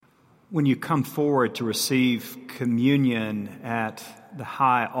When you come forward to receive communion at the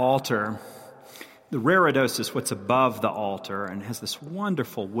high altar, the reredos is what's above the altar and has this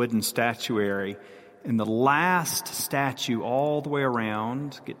wonderful wooden statuary. And the last statue all the way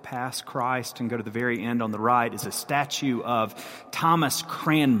around, get past Christ and go to the very end on the right, is a statue of Thomas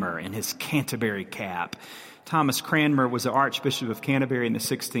Cranmer in his Canterbury cap. Thomas Cranmer was the Archbishop of Canterbury in the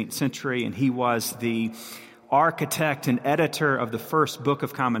 16th century, and he was the architect and editor of the first Book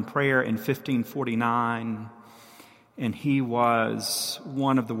of Common Prayer in 1549. And he was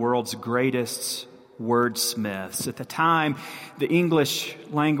one of the world's greatest wordsmiths. At the time, the English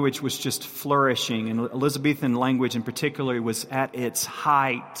language was just flourishing, and Elizabethan language in particular was at its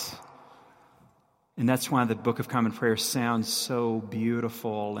height. And that's why the Book of Common Prayer sounds so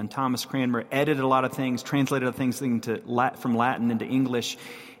beautiful. And Thomas Cranmer edited a lot of things, translated things from Latin into English,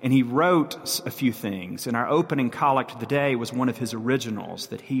 and he wrote a few things. And our opening collect of the day was one of his originals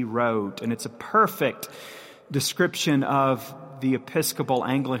that he wrote. And it's a perfect description of the Episcopal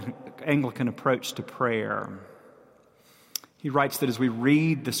Anglican approach to prayer. He writes that as we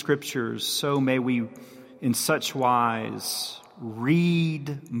read the Scriptures, so may we in such wise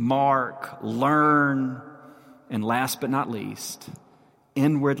read, mark, learn, and last but not least,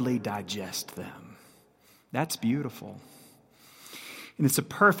 inwardly digest them. That's beautiful. And it's a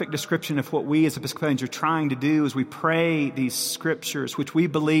perfect description of what we as Episcopalians are trying to do as we pray these Scriptures, which we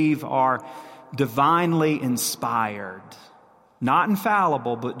believe are divinely inspired. Not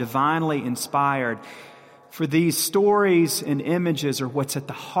infallible, but divinely inspired. For these stories and images are what's at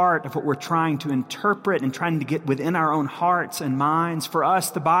the heart of what we're trying to interpret and trying to get within our own hearts and minds. For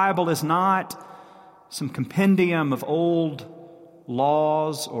us, the Bible is not some compendium of old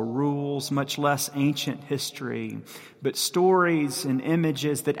laws or rules, much less ancient history, but stories and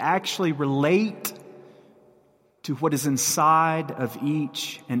images that actually relate to what is inside of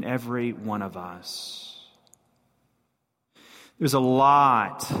each and every one of us. There's a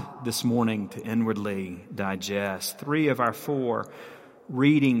lot this morning to inwardly digest. 3 of our 4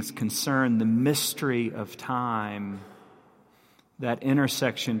 readings concern the mystery of time, that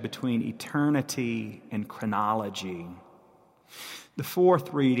intersection between eternity and chronology. The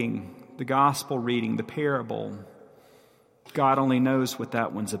 4th reading, the gospel reading, the parable, God only knows what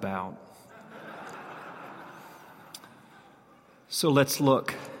that one's about. So let's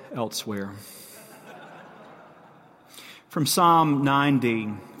look elsewhere. From Psalm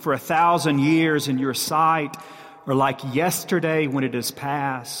 90, for 1,000 years in your sight are like yesterday when it is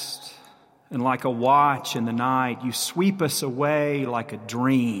past, and like a watch in the night. You sweep us away like a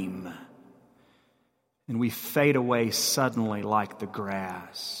dream, and we fade away suddenly like the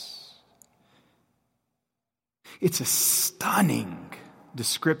grass. It's a stunning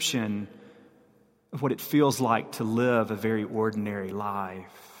description of what it feels like to live a very ordinary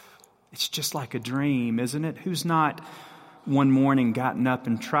life. It's just like a dream, isn't it? Who's not one morning gotten up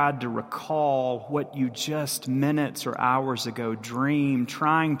and tried to recall what you just minutes or hours ago dreamed,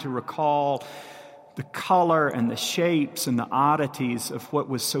 trying to recall the color and the shapes and the oddities of what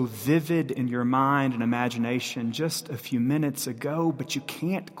was so vivid in your mind and imagination just a few minutes ago, but you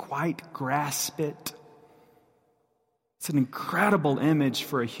can't quite grasp it. It's an incredible image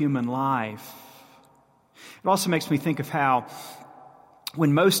for a human life. It also makes me think of how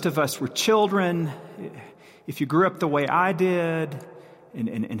when most of us were children, if you grew up the way I did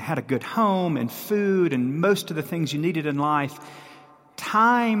and had a good home and food and most of the things you needed in life,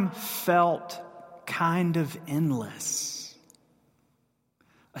 time felt kind of endless.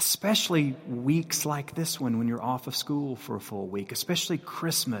 Especially weeks like this one when you're off of school for a full week. Especially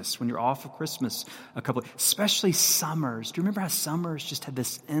Christmas when you're off of Christmas especially summers. Do you remember how summers just had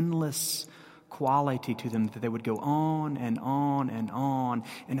this endless quality to them, that they would go on and on and on?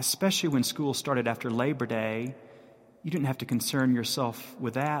 And especially when school started after Labor Day, you didn't have to concern yourself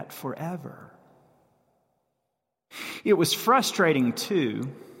with that forever. It was frustrating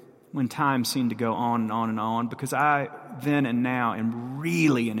too when time seemed to go on and on and on, because I then and now am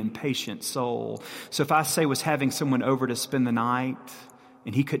really an impatient soul. So if I was having someone over to spend the night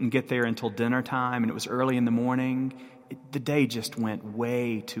and he couldn't get there until dinner time and it was early in the morning, the day just went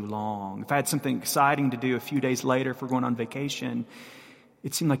way too long. If I had something exciting to do a few days later if we're going on vacation,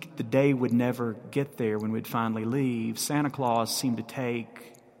 it seemed like the day would never get there when we'd finally leave. Santa Claus seemed to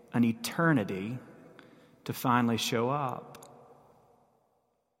take an eternity to finally show up.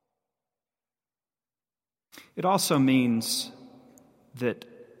 It also means that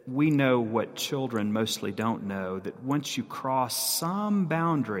we know what children mostly don't know, that once you cross some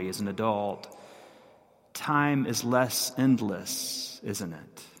boundary as an adult, time is less endless, isn't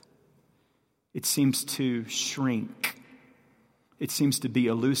it? It seems to shrink. It seems to be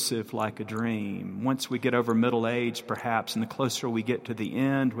elusive like a dream. Once we get over middle age, perhaps, and the closer we get to the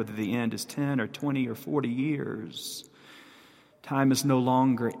end, whether the end is 10 or 20 or 40 years, time is no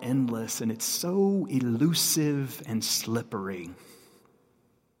longer endless, and it's so elusive and slippery.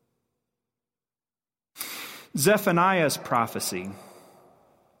 Zephaniah's prophecy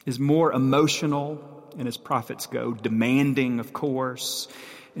is more emotional, and as prophets go, demanding, of course,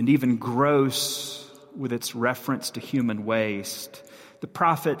 and even gross with its reference to human waste. The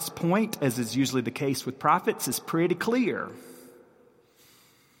prophet's point, as is usually the case with prophets, is pretty clear.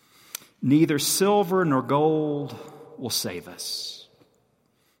 Neither silver nor gold will save us.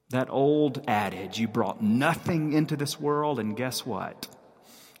 That old adage, you brought nothing into this world, and guess what?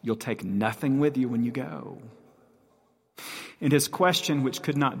 You'll take nothing with you when you go. And his question, which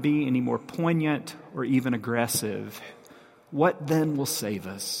could not be any more poignant or even aggressive, what then will save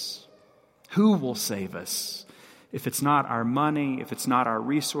us? Who will save us? If it's not our money, if it's not our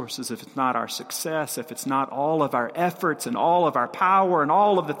resources, if it's not our success, if it's not all of our efforts and all of our power and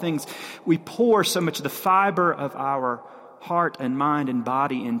all of the things we pour so much of the fiber of our heart and mind and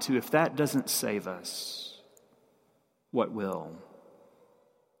body into, if that doesn't save us, what will?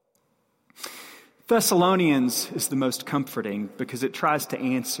 Thessalonians is the most comforting because it tries to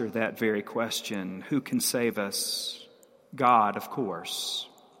answer that very question. Who can save us? God, of course.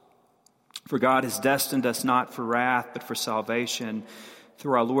 For God has destined us not for wrath, but for salvation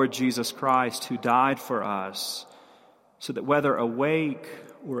through our Lord Jesus Christ, who died for us, so that whether awake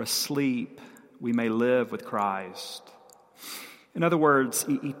or asleep, we may live with Christ. In other words,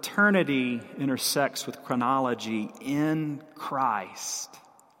 eternity intersects with chronology in Christ.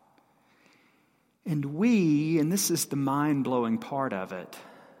 And we, and this is the mind-blowing part of it,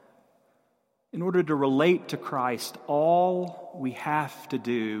 in order to relate to Christ, all we have to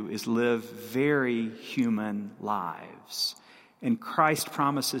do is live very human lives. And Christ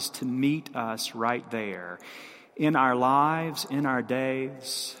promises to meet us right there in our lives, in our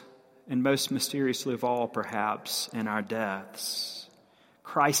days, and most mysteriously of all, perhaps, in our deaths.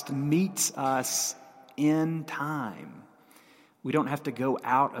 Christ meets us in time. We don't have to go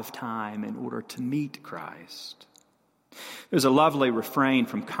out of time in order to meet Christ. There's a lovely refrain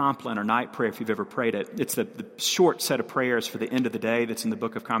from Compline or Night Prayer, if you've ever prayed it. It's the short set of prayers for the end of the day that's in the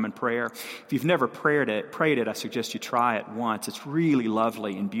Book of Common Prayer. If you've never prayed it, I suggest you try it once. It's really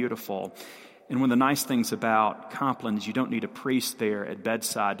lovely and beautiful. And one of the nice things about Compline is you don't need a priest there at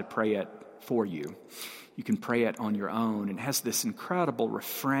bedside to pray it for you. You can pray it on your own. And it has this incredible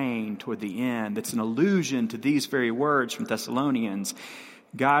refrain toward the end that's an allusion to these very words from Thessalonians.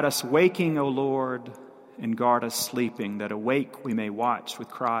 Guide us waking, O Lord, and guard us sleeping, that awake we may watch with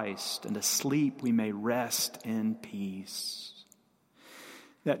Christ, and asleep we may rest in peace.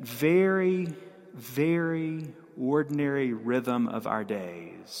 That very, very ordinary rhythm of our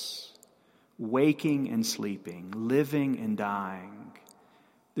days, waking and sleeping, living and dying.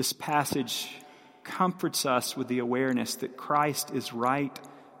 This passage comforts us with the awareness that Christ is right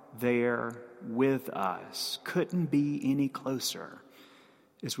there with us. Couldn't be any closer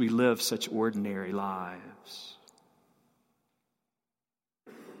as we live such ordinary lives.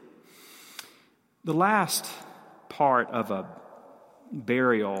 The last part of a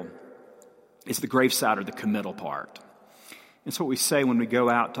burial is the graveside or the committal part. It's what we say when we go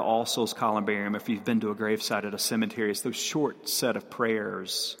out to All Souls Columbarium. If you've been to a graveside at a cemetery, it's those short set of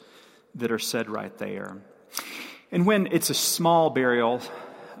prayers that are said right there. And when it's a small burial,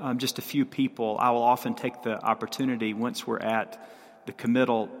 just a few people, I will often take the opportunity once we're at the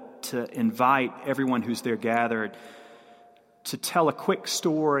committal to invite everyone who's there gathered to tell a quick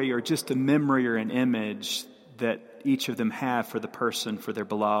story or just a memory or an image that each of them have for the person, for their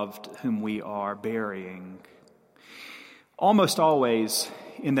beloved whom we are burying. Almost always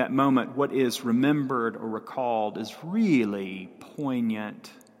in that moment, what is remembered or recalled is really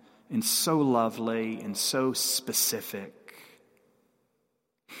poignant and so lovely and so specific.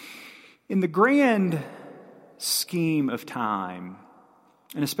 In the grand scheme of time,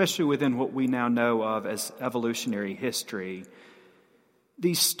 and especially within what we now know of as evolutionary history,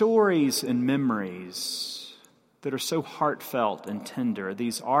 these stories and memories that are so heartfelt and tender,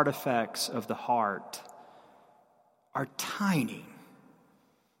 these artifacts of the heart, are tiny,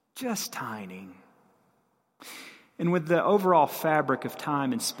 just tiny. And with the overall fabric of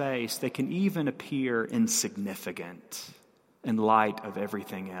time and space, they can even appear insignificant in light of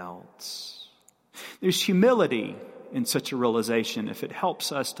everything else. There's humility in such a realization if it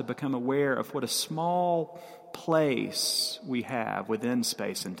helps us to become aware of what a small place we have within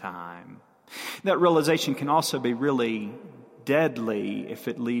space and time. That realization can also be really deadly if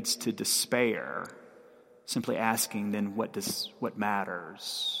it leads to despair. simply asking then what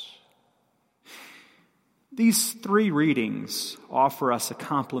matters. These three readings offer us a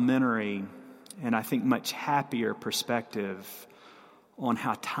complementary and I think much happier perspective on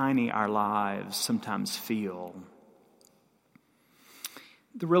how tiny our lives sometimes feel.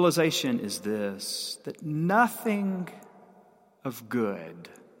 The realization is this, that nothing of good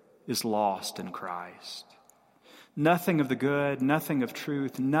is lost in Christ. Nothing of the good, nothing of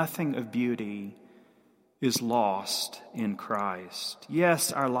truth, nothing of beauty is lost in Christ.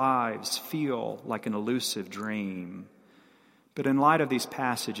 Yes, our lives feel like an elusive dream, but in light of these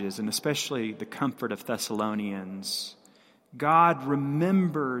passages, and especially the comfort of Thessalonians, God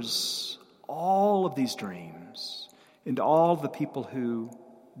remembers all of these dreams and all the people who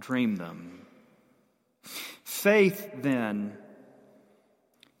dream them. Faith, then,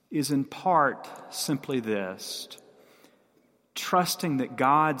 is in part simply this: trusting that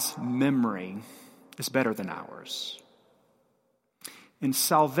God's memory is better than ours. And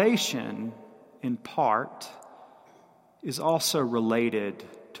salvation, in part, is also related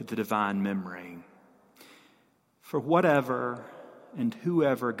to the divine memory. For whatever and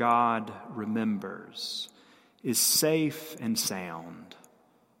whoever God remembers is safe and sound,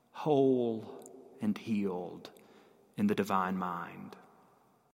 whole and healed in the divine mind.